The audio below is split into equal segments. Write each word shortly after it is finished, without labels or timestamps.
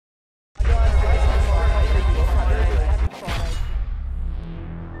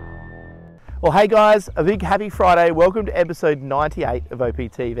Well, hey guys, a big happy Friday. Welcome to episode 98 of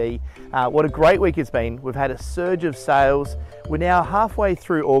Optv. What a great week it's been. We've had a surge of sales. We're now halfway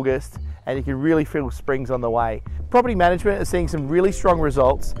through August and you can really feel spring's on the way. Property management is seeing some really strong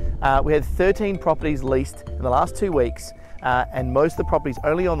results. We had 13 properties leased in the last 2 weeks and most of the properties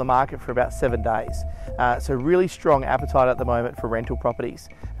only on the market for about 7 days. So really strong appetite at the moment for rental properties.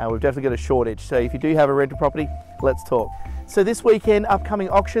 We've definitely got a shortage. So if you do have a rental property, let's talk. So this weekend, upcoming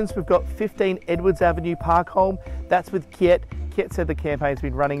auctions, we've got 15 Edwards Avenue, Parkholme. That's with Kiet. Kiet said the campaign's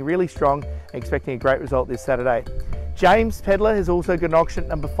been running really strong, expecting a great result this Saturday. James Pedler has also got an auction at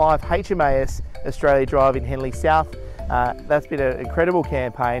number 5 HMAS Australia Drive in Henley South. That's been an incredible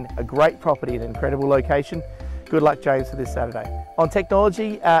campaign, a great property in an incredible location. Good luck, James, for this Saturday. On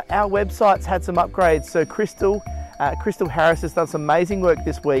technology, our website's had some upgrades. So Crystal Harris has done some amazing work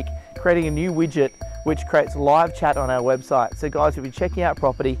this week, creating a new widget which creates live chat on our website. So guys, if you're checking out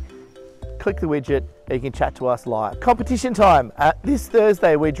property, click the widget and you can chat to us live. Competition time. This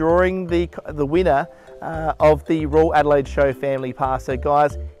Thursday, we're drawing the winner of the Royal Adelaide Show Family Pass. So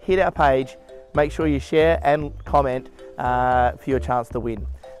guys, hit our page, make sure you share and comment for your chance to win.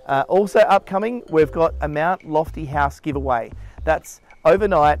 Also upcoming, we've got a Mount Lofty House giveaway. That's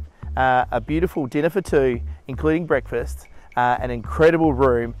overnight, a beautiful dinner for 2, including breakfast, an incredible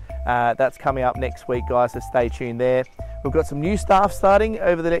room. That's coming up next week, guys, so stay tuned there. We've got some new staff starting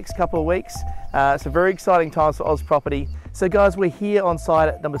over the next couple of weeks. So very exciting times for Oz Property. So guys, we're here on site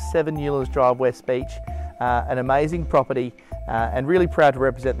at number 7 Newlands Drive, West Beach. An amazing property and really proud to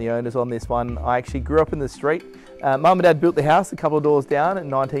represent the owners on this one. I actually grew up in the street. Mum and Dad built the house a couple of doors down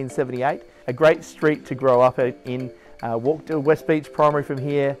in 1978. A great street to grow up in. Walked to West Beach Primary from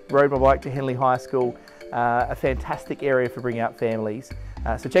here, rode my bike to Henley High School. A fantastic area for bringing up families.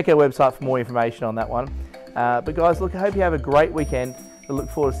 So check our website for more information on that one. But guys, look, I hope you have a great weekend. I look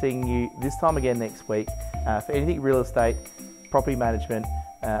forward to seeing you this time again next week. For anything real estate, property management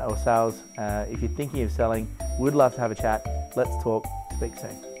or sales, if you're thinking of selling, would love to have a chat. Let's talk. Speak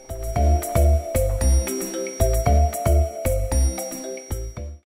soon.